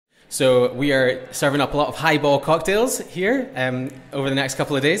So we are serving up a lot of highball cocktails here over the next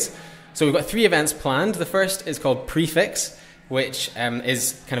couple of days. So we've got 3 events planned. The first is called Prefix, which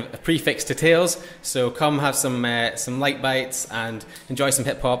is kind of a prefix to Tales. So come have some light bites and enjoy some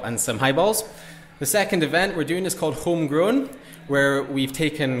hip hop and some highballs. The second event we're doing is called Homegrown, where we've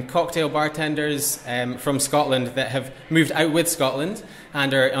taken cocktail bartenders from Scotland that have moved out with Scotland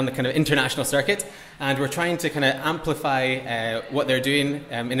and are on the kind of international circuit. And we're trying to kind of amplify what they're doing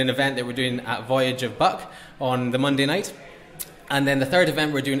in an event that we're doing at Voyage of Buck on the Monday night. And then the third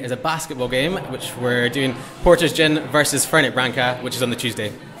event we're doing is a basketball game, which we're doing Porter's Gin versus Fernet Branca, which is on the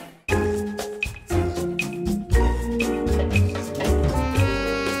Tuesday.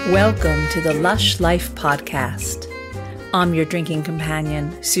 Welcome to the Lush Life podcast. I'm your drinking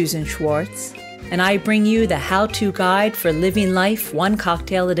companion, Susan Schwartz, and I bring you the how-to guide for living life one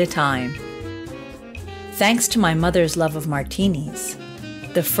cocktail at a time. Thanks to my mother's love of martinis,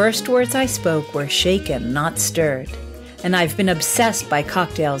 the first words I spoke were shaken, not stirred, and I've been obsessed by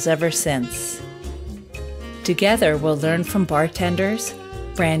cocktails ever since. Together, we'll learn from bartenders,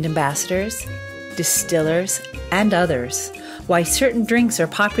 brand ambassadors, distillers, and others why certain drinks are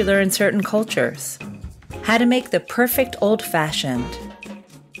popular in certain cultures, how to make the perfect old-fashioned,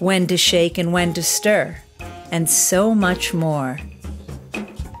 when to shake and when to stir, and so much more.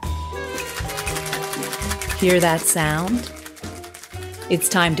 Hear that sound? It's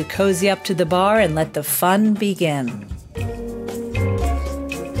time to cozy up to the bar and let the fun begin.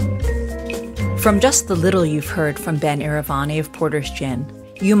 From just the little you've heard from Ben Iravani of Porter's Gin,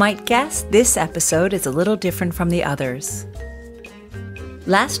 you might guess this episode is a little different from the others.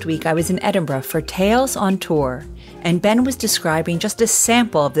 Last week I was in Edinburgh for Tales on Tour, and Ben was describing just a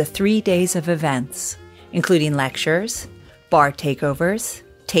sample of the 3 days of events, including lectures, bar takeovers,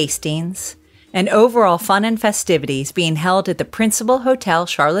 tastings, and overall fun and festivities being held at the Principal Hotel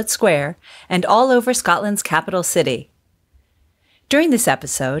Charlotte Square and all over Scotland's capital city. During this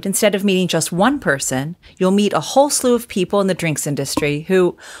episode, instead of meeting just one person, you'll meet a whole slew of people in the drinks industry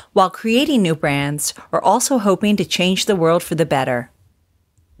who, while creating new brands, are also hoping to change the world for the better.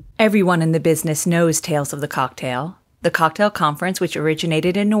 Everyone in the business knows Tales of the Cocktail, the cocktail conference which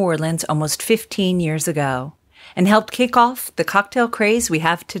originated in New Orleans almost 15 years ago and helped kick off the cocktail craze we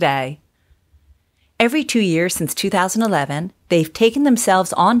have today. Every 2 years since 2011, they've taken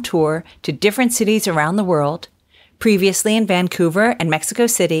themselves on tour to different cities around the world, previously in Vancouver and Mexico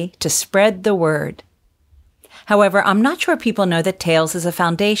City, to spread the word. However, I'm not sure people know that Tales is a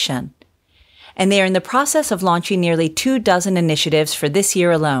foundation, and they are in the process of launching nearly 24 initiatives for this year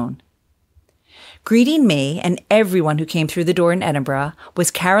alone. Greeting me and everyone who came through the door in Edinburgh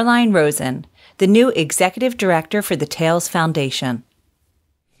was Caroline Rosen, the new executive director for the Tales Foundation.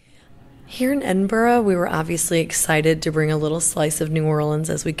 Here in Edinburgh, we were obviously excited to bring a little slice of New Orleans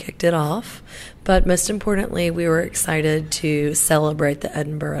as we kicked it off, but most importantly, we were excited to celebrate the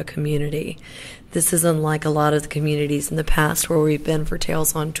Edinburgh community. This is unlike a lot of the communities in the past where we've been for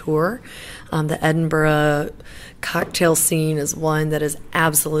Tales on Tour. The Edinburgh cocktail scene is one that is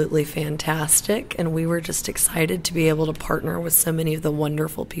absolutely fantastic, and we were just excited to be able to partner with so many of the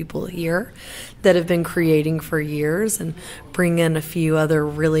wonderful people here that have been creating for years and bring in a few other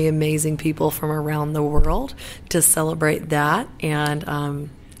really amazing people from around the world to celebrate that and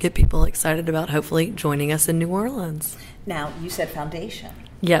get people excited about hopefully joining us in New Orleans. Now, you said foundation.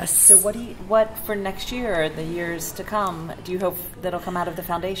 Yes. So what for next year or the years to come, do you hope that'll come out of the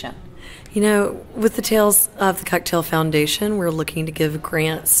foundation? You know, with the Tales of the Cocktail Foundation, we're looking to give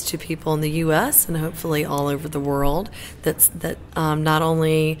grants to people in the U.S. and hopefully all over the world that not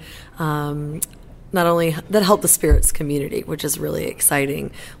only that help the spirits community, which is really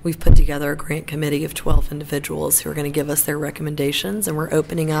exciting. We've put together a grant committee of 12 individuals who are going to give us their recommendations, and we're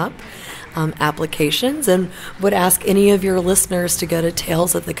opening up applications and would ask any of your listeners to go to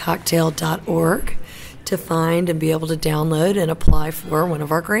talesofthecocktail.org to find and be able to download and apply for one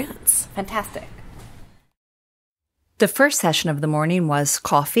of our grants. Fantastic. The first session of the morning was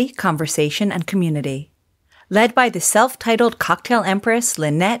Coffee, Conversation, and Community, led by the self-titled cocktail empress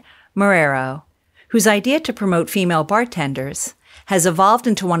Lynette Marrero, whose idea to promote female bartenders has evolved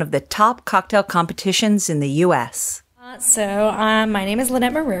into one of the top cocktail competitions in the U.S. My name is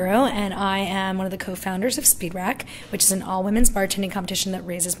Lynette Marrero, and I am one of the co-founders of Speed Rack, which is an all-women's bartending competition that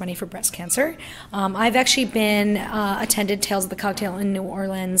raises money for breast cancer. I've actually been attended Tales of the Cocktail in New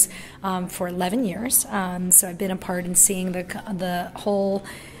Orleans for 11 years, so I've been a part in seeing the whole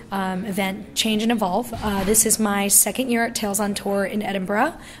event change and evolve. This is my second year at Tales on Tour in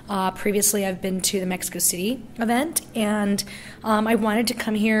Edinburgh. Previously, I've been to the Mexico City event, and I wanted to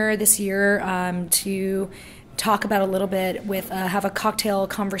come here this year to talk about a little bit have a cocktail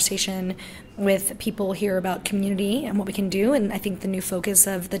conversation with people here about community and what we can do. And I think the new focus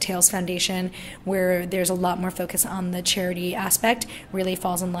of the Tales Foundation, where there's a lot more focus on the charity aspect, really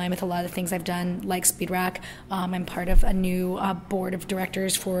falls in line with a lot of the things I've done, like Speed Rack. I'm part of a new board of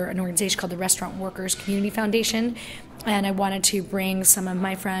directors for an organization called the Restaurant Workers Community Foundation. And I wanted to bring some of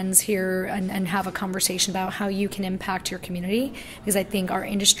my friends here and have a conversation about how you can impact your community, because I think our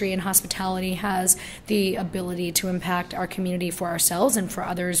industry and hospitality has the ability to impact our community for ourselves and for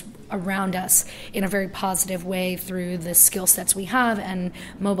others around us in a very positive way through the skill sets we have and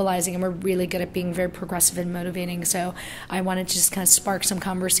mobilizing, and we're really good at being very progressive and motivating. So I wanted to just kind of spark some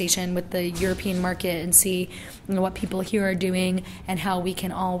conversation with the European market and see what people here are doing and how we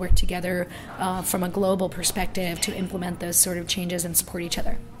can all work together from a global perspective to implement those sort of changes and support each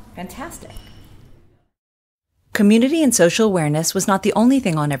other. Fantastic. Community and social awareness was not the only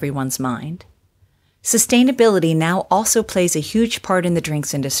thing on everyone's mind. Sustainability now also plays a huge part in the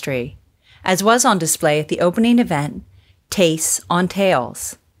drinks industry, as was on display at the opening event, Tastes on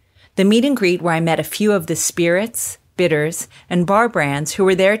Tales, the meet and greet where I met a few of the spirits, bitters, and bar brands who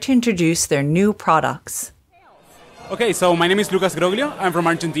were there to introduce their new products. Okay, so my name is Lucas Groglio. I'm from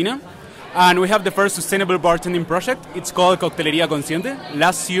Argentina. And we have the first sustainable bartending project. It's called Coctelería Consciente.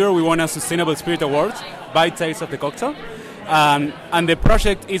 Last year we won a Sustainable Spirit Award by Taste of the Cocktail. And the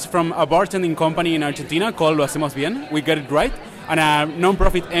project is from a bartending company in Argentina called Lo Hacemos Bien, we get it right, and a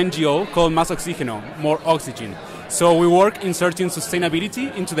non-profit NGO called Más Oxígeno, More Oxygen. So we work inserting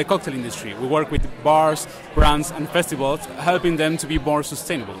sustainability into the cocktail industry. We work with bars, brands, and festivals, helping them to be more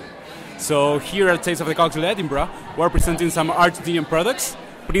sustainable. So here at Taste of the Cocktail Edinburgh, we're presenting some Argentinian products.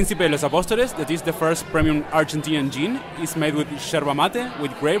 Príncipe de los Apóstoles, that is the first premium Argentinian gin, is made with yerba mate,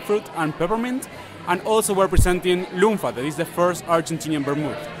 with grapefruit and peppermint. And also we're presenting Lunfa, that is the first Argentinian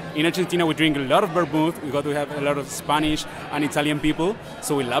vermouth. In Argentina we drink a lot of vermouth, we got to have a lot of Spanish and Italian people,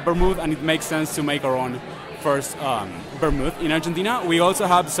 so we love vermouth, and it makes sense to make our own first vermouth in Argentina. We also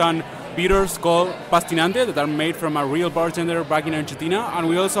have some bitters called Pastinante that are made from a real bartender back in Argentina, and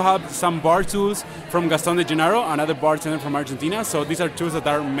we also have some bar tools from Gastón de Gennaro, another bartender from Argentina, so these are tools that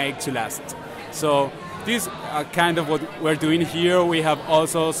are made to last. So this is kind of what we're doing here. We have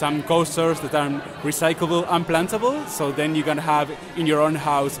also some coasters that are recyclable and plantable, so then you can have in your own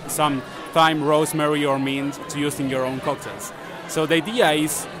house some thyme, rosemary or mint to use in your own cocktails. So the idea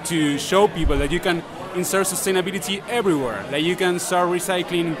is to show people that you can insert sustainability everywhere, that you can start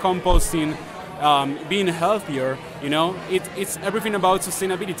recycling, composting, being healthier. You know, it's everything about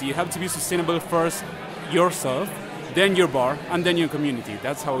sustainability. You have to be sustainable first yourself, then your bar, and then your community.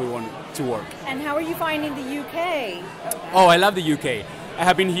 That's how we want to work. And how are you finding the UK? Oh, I love the UK. I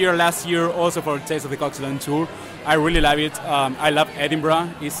have been here last year also for Taste of the Cocktail tour. I really love it. I love Edinburgh.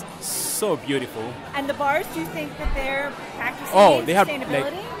 It's so beautiful. And the bars, do you think that they're practicing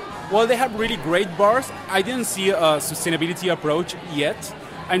sustainability? Well, they have really great bars. I didn't see a sustainability approach yet.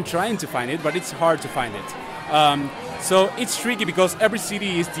 I'm trying to find it, but it's hard to find it. So it's tricky because every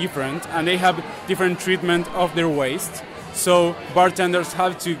city is different and they have different treatment of their waste. So bartenders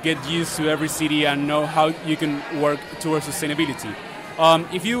have to get used to every city and know how you can work towards sustainability.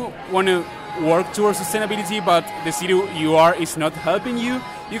 If you want to work towards sustainability but the city you are is not helping you,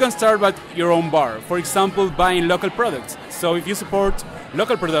 you can start with your own bar. For example, buying local products. So if you support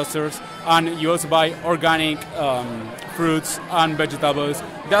local producers and you also buy organic fruits and vegetables,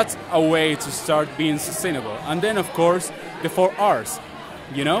 that's a way to start being sustainable. And then, of course, the 4 R's,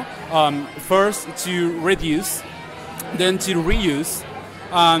 you know? First, to reduce, then to reuse,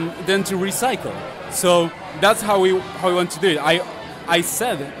 and then to recycle. So that's how we want to do it. I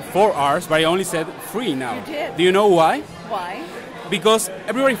said 4 R's, but I only said 3 now. You did. Do you know why? Why? Because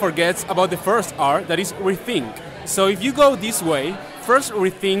everybody forgets about the first R, that is rethink. So if you go this way, first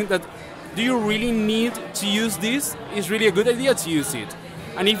rethink that, do you really need to use this? It's really a good idea to use it.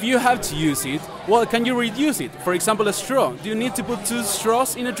 And if you have to use it, well, can you reduce it? For example, a straw. Do you need to put 2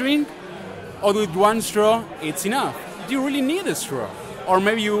 straws in a drink? Or with 1 straw, it's enough? Do you really need a straw? Or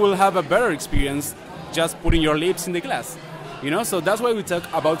maybe you will have a better experience just putting your lips in the glass. You know, so that's why we talk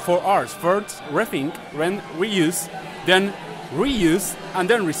about 4 R's. First, rethink, then reuse, then reuse, and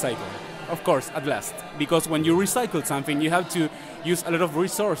then recycle. Of course, at last. Because when you recycle something, you have to use a lot of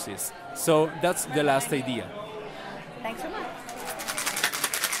resources. So that's the last idea. Thanks so much.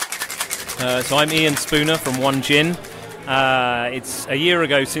 So I'm Ian Spooner from One Gin. It's a year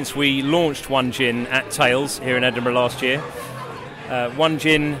ago since we launched One Gin at Tales here in Edinburgh last year. One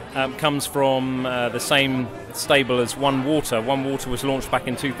Gin comes from the same stable as One Water. One Water was launched back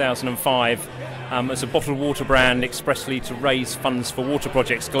in 2005 as a bottled water brand expressly to raise funds for water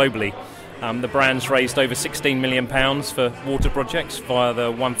projects globally. The brand's raised over £16 million for water projects via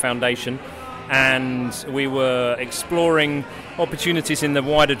the One Foundation, and we were exploring opportunities in the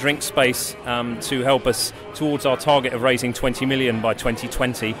wider drink space to help us towards our target of raising 20 million by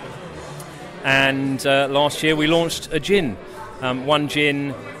 2020. And last year we launched a gin. One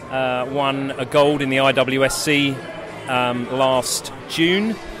gin won a gold in the IWSC last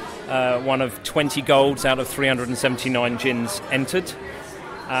June, one of 20 golds out of 379 gins entered.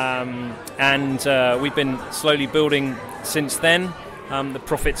 And we've been slowly building since then. The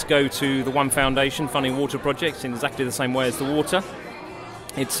profits go to the One Foundation funding water projects in exactly the same way as the water.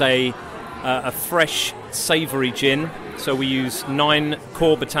 It's a fresh, savoury gin, so we use 9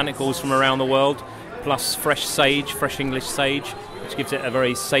 core botanicals from around the world, plus fresh sage, fresh English sage, which gives it a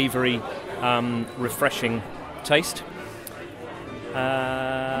very savoury, refreshing taste.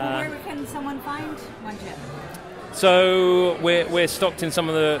 Where can someone find One Gin? So we're stocked in some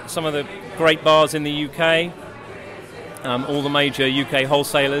of the great bars in the UK, all the major UK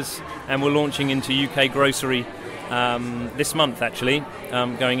wholesalers, and we're launching into UK grocery this month actually,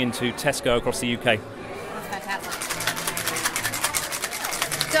 going into Tesco across the UK. That's fantastic.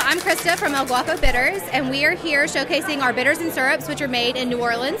 So I'm Krista from El Guapo Bitters, and we are here showcasing our bitters and syrups, which are made in New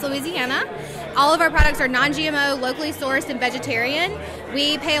Orleans, Louisiana. All of our products are non-GMO, locally sourced, and vegetarian.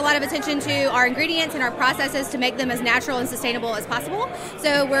 We pay a lot of attention to our ingredients and our processes to make them as natural and sustainable as possible.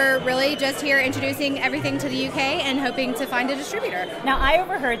 So we're really just here introducing everything to the UK and hoping to find a distributor. Now, I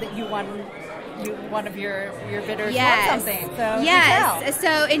overheard that you won one of your bitters yes. won something. So yes.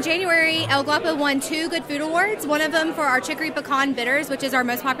 So in January, El Guapo won 2 Good Food Awards. One of them for our chicory pecan bitters, which is our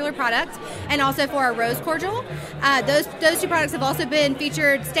most popular product, and also for our rose cordial. Those 2 products have also been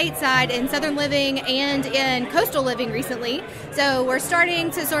featured stateside in Southern Living and in Coastal Living recently. So we're starting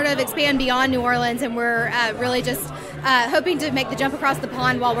to sort of expand beyond New Orleans, and we're really just hoping to make the jump across the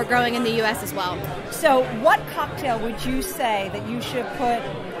pond while we're growing in the U.S. as well. So what cocktail would you say that you should put?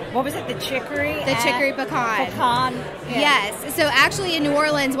 What was it? The chicory? The chicory pecan. Pecan. Yeah. Yes. So actually in New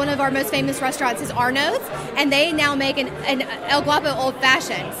Orleans, one of our most famous restaurants is Arnaud's, and they now make an El Guapo Old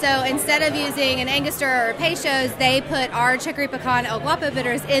Fashioned. So instead of using an Angostura or Peychaud's, they put our chicory pecan El Guapo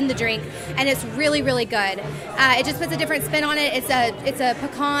bitters in the drink, and it's really, really good. It just puts a different spin on it. It's a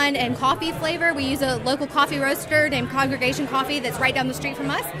pecan and coffee flavor. We use a local coffee roaster named Congregation Coffee that's right down the street from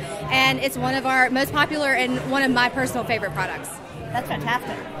us, and it's one of our most popular and one of my personal favorite products. That's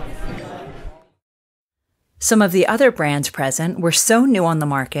fantastic. Some of the other brands present were so new on the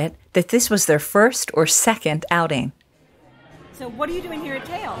market that this was their first or second outing. So what are you doing here at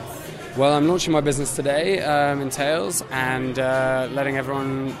Tales? Well, I'm launching my business today in Tales and letting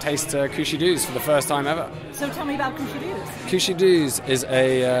everyone taste Couchy Doux for the first time ever. So tell me about Couchy Doux. Couchy Doux is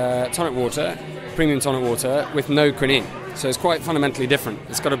a tonic water, premium tonic water, with no quinine. So it's quite fundamentally different.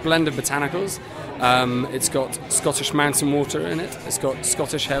 It's got a blend of botanicals. It's got Scottish mountain water in it. It's got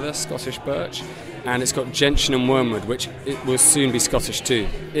Scottish heather, Scottish birch, and it's got gentian and wormwood, which it will soon be Scottish too.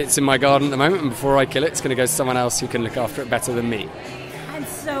 It's in my garden at the moment, and before I kill it, it's going to go to someone else who can look after it better than me. And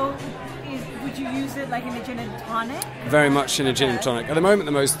so, would you use it like in a gin and tonic? Very much in a gin and tonic. At the moment,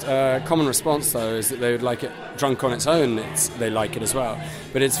 the most common response, though, is that they would like it drunk on its own. They like it as well.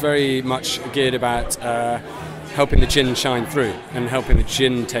 But it's very much geared about helping the gin shine through and helping the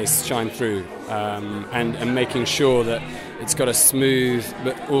gin taste shine through, and making sure that it's got a smooth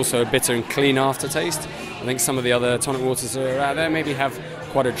but also a bitter and clean aftertaste. I think some of the other tonic waters that are out there maybe have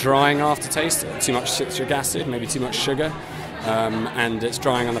quite a drying aftertaste, too much citric acid, maybe too much sugar, and it's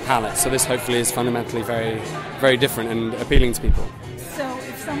drying on the palate. So this hopefully is fundamentally very, very different and appealing to people. So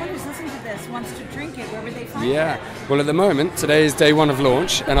if someone who's listening to this wants to drink it, where would they find it? Yeah, well at the moment, today is day 1 of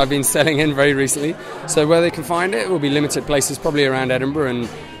launch, and I've been selling in very recently. So where they can find it will be limited places, probably around Edinburgh, and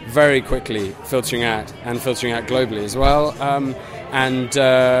very quickly filtering out globally as well. And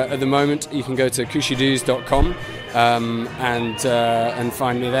at the moment, you can go to couchydouxs.com and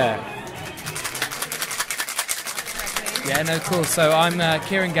find me there. Yeah, no, cool. So I'm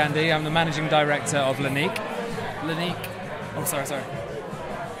Kieran Gandhi. I'm the managing director of Lanique. Oh, sorry.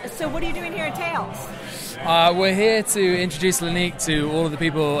 So what are you doing here at Tales? We're here to introduce Lanique to all of the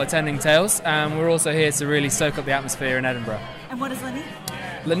people attending Tales, and we're also here to really soak up the atmosphere in Edinburgh. And what is Lanique?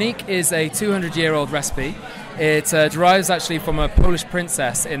 Lanique is a 200-year-old recipe. It derives actually from a Polish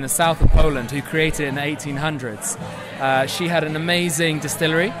princess in the south of Poland who created it in the 1800s. She had an amazing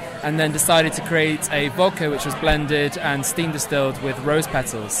distillery and then decided to create a vodka which was blended and steam distilled with rose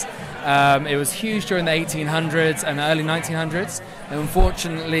petals. It was huge during the 1800s and the early 1900s, and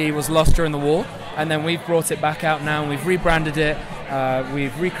unfortunately was lost during the war. And then we've brought it back out now, and we've rebranded it,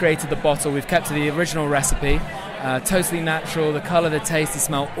 we've recreated the bottle, we've kept to the original recipe, Totally natural. The colour, the taste, the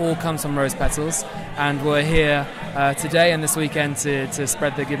smell all comes from rose petals. And we're here today and this weekend to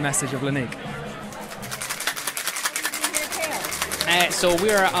spread the good message of Lanique. So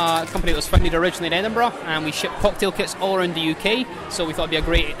we're a company that was founded originally in Edinburgh, and we ship cocktail kits all around the UK. So we thought it'd be a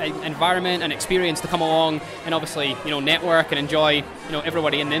great environment and experience to come along and obviously, network and enjoy,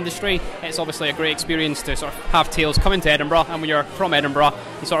 everybody in the industry. It's obviously a great experience to sort of have Tales come into Edinburgh, and when you're from Edinburgh,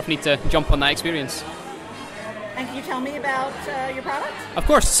 you sort of need to jump on that experience. And can you tell me about your product? Of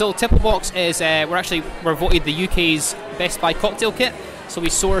course. So Tipplebox is we're voted the UK's best buy cocktail kit. So we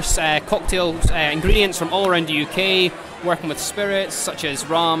source cocktail ingredients from all around the UK, working with spirits such as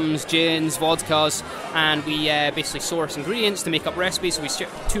rums, gins, vodkas, and we basically source ingredients to make up recipes. So we ship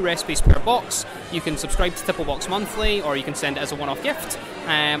 2 recipes per box. You can subscribe to Tipplebox monthly, or you can send it as a one-off gift.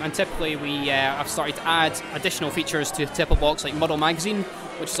 And typically we have started to add additional features to Tipplebox, like Muddle Magazine,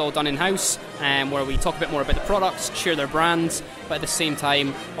 which is all done in-house, where we talk a bit more about the products, share their brands, but at the same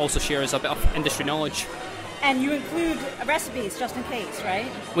time also share us a bit of industry knowledge. And you include recipes just in case,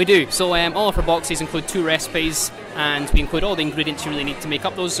 right? We do. So all of our boxes include 2 recipes, and we include all the ingredients you really need to make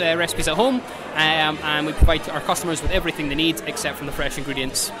up those recipes at home, and we provide our customers with everything they need except from the fresh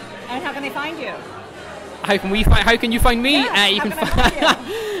ingredients. And how can they find you? How can you find me? Yeah,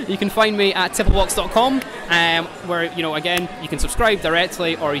 You can find me at tipplebox.com, where again you can subscribe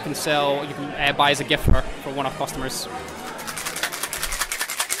directly, or you can buy as a gift for one-off customers.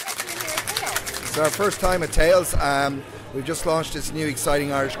 It's our first time at Tales. We've just launched this new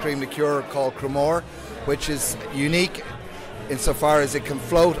exciting Irish cream liqueur called Cremor, which is unique insofar as it can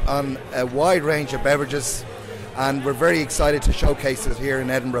float on a wide range of beverages, and we're very excited to showcase it here in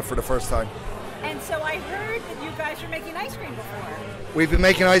Edinburgh for the first time. And so I heard that you guys were making ice cream before. We've been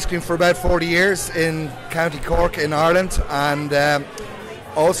making ice cream for about 40 years in County Cork in Ireland, and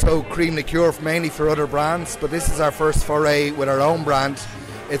also cream liqueur mainly for other brands, but this is our first foray with our own brand.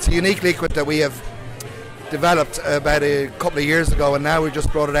 It's a unique liquid that we have developed about a couple of years ago, and now we've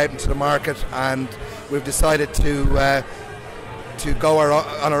just brought it out into the market, and we've decided to go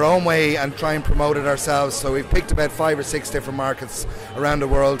on our own way and try and promote it ourselves. So we've picked about 5 or 6 different markets around the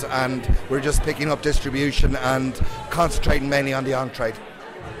world, and we're just picking up distribution and concentrating mainly on the on-trade.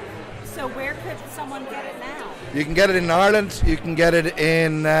 So where could someone get it now? You can get it in Ireland, you can get it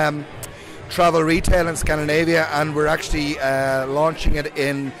in travel retail in Scandinavia, and we're actually launching it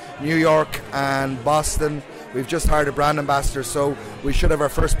in New York and Boston. We've just hired a brand ambassador, so we should have our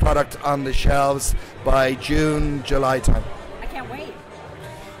first product on the shelves by June, July time. I can't wait.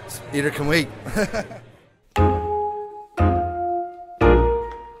 Either can we.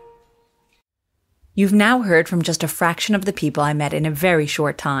 You've now heard from just a fraction of the people I met in a very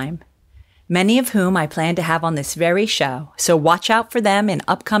short time, many of whom I plan to have on this very show, so watch out for them in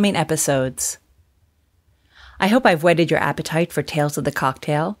upcoming episodes. I hope I've whetted your appetite for Tales of the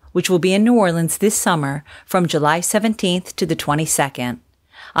Cocktail, which will be in New Orleans this summer from July 17th to the 22nd.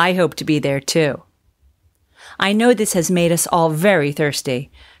 I hope to be there too. I know this has made us all very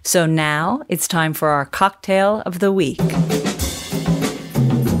thirsty, so now it's time for our cocktail of the week.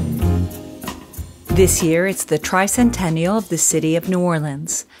 This year, it's the Tricentennial of the city of New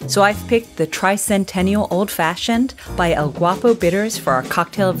Orleans, so I've picked the Tricentennial Old Fashioned by El Guapo Bitters for our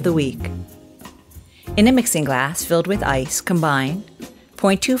cocktail of the week. In a mixing glass filled with ice, combine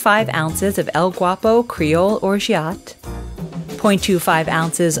 0.25 ounces of El Guapo Creole Orgeat, 0.25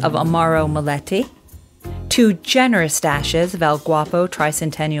 ounces of Amaro Moletti, 2 generous dashes of El Guapo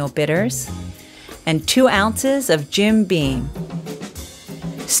Tricentennial Bitters, and 2 ounces of Jim Beam.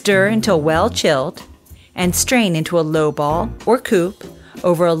 Stir until well chilled, and strain into a low ball or coupe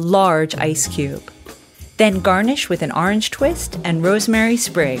over a large ice cube. Then garnish with an orange twist and rosemary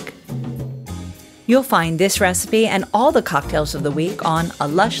sprig. You'll find this recipe and all the cocktails of the week on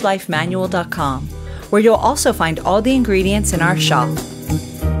lushlifemanual.com, where you'll also find all the ingredients in our shop.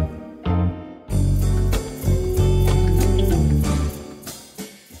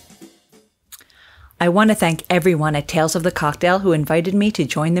 I want to thank everyone at Tales of the Cocktail who invited me to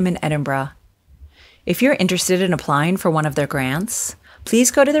join them in Edinburgh. If you're interested in applying for one of their grants, please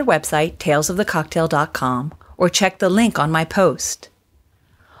go to their website, talesofthecocktail.com, or check the link on my post.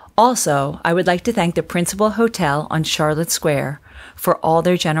 Also, I would like to thank the Principal Hotel on Charlotte Square for all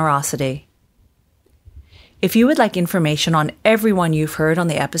their generosity. If you would like information on everyone you've heard on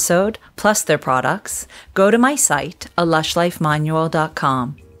the episode, plus their products, go to my site,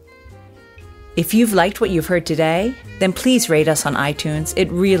 alushlifemanual.com. If you've liked what you've heard today, then please rate us on iTunes.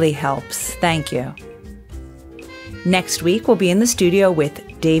 It really helps. Thank you. Next week, we'll be in the studio with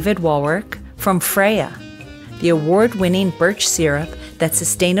David Walwork from Freya, the award-winning birch syrup that's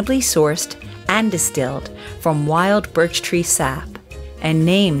sustainably sourced and distilled from wild birch tree sap, and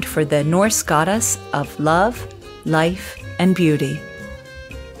named for the Norse goddess of love, life, and beauty.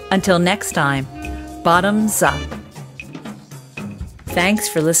 Until next time, bottoms up. Thanks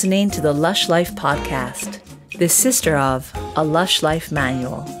for listening to the Lush Life podcast, the sister of A Lush Life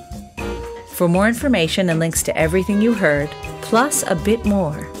Manual. For more information and links to everything you heard, plus a bit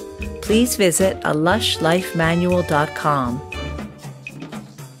more, please visit alushlifemanual.com.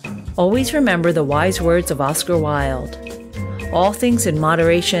 Always remember the wise words of Oscar Wilde. All things in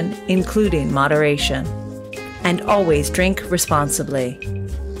moderation, including moderation. And always drink responsibly.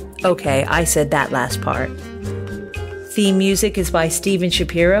 Okay, I said that last part. Theme music is by Steven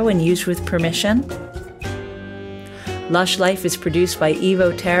Shapiro and used with permission. Lush Life is produced by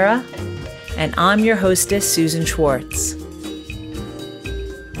Terra, and I'm your hostess, Susan Schwartz.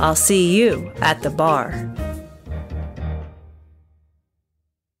 I'll see you at the bar.